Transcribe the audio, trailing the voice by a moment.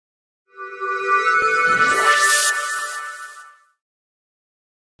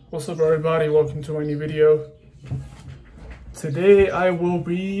What's up everybody, welcome to my new video. Today I will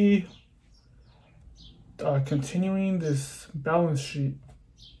be continuing this balance sheet.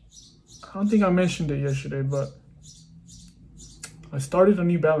 I don't think I mentioned it yesterday, but I started a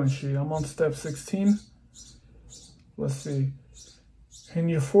new balance sheet. I'm on step 16. Let's see. In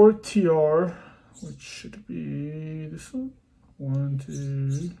your 4TR, which should be this one. 1,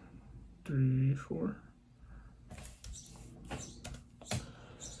 2, 3, 4.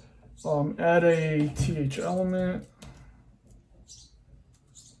 Add a TH element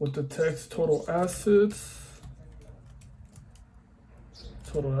with the text total assets.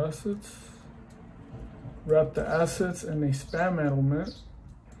 Wrap the assets in a span element.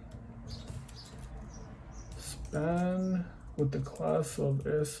 Span with the class of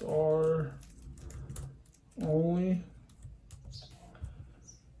SR only.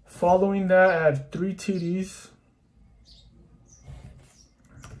 Following that, add 3 TDs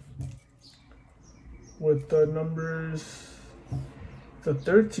with the numbers, the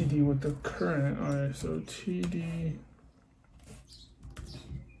third TD with the current. All right, so TD,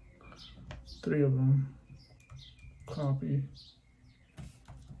 3 of them, copy.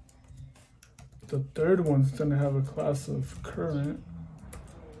 The third one's gonna have a class of current.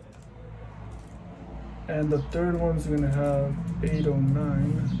 And the third one's gonna have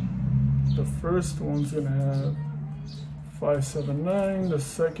 809. The first one's gonna have 579. The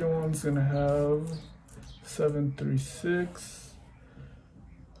second one's gonna have 736.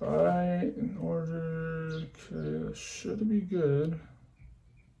 All right, in order, okay, that should be good.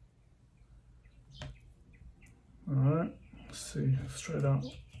 All right, let's see, let's try it out.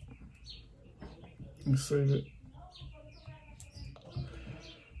 Let me save it.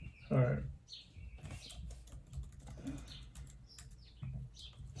 All right.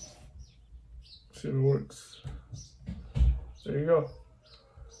 See if it works. There you go.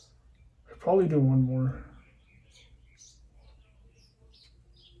 I'll probably do one more.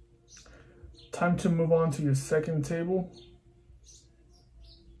 Time to move on to your second table.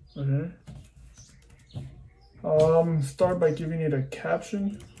 Okay. Start by giving it a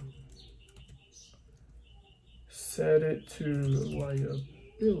caption. Set it to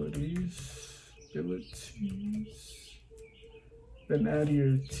liabilities. Then add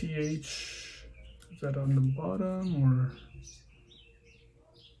your TH. Is that on the bottom or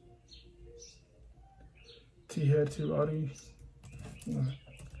T head to body?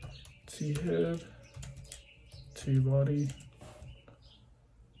 T head to body.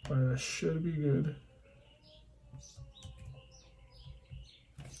 All right, that should be good.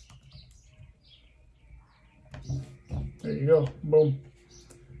 There you go, boom.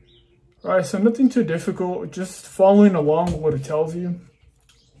 All right, so nothing too difficult, just following along with what it tells you.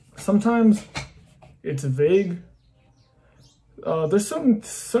 Sometimes it's vague. There's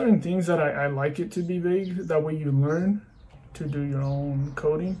certain things that I like it to be vague. That way you learn to do your own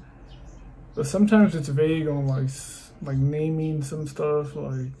coding. But sometimes it's vague on like naming some stuff,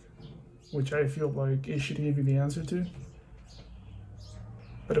 like which I feel like it should give you the answer to.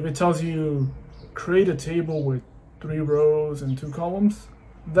 But if it tells you create a table with 3 rows and 2 columns,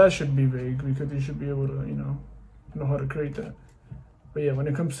 that should be vague because you should be able to, know how to create that. But yeah, when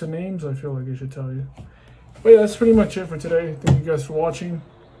it comes to names, I feel like it should tell you. But yeah, that's pretty much it for today. Thank you guys for watching.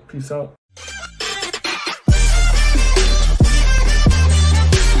 Peace out.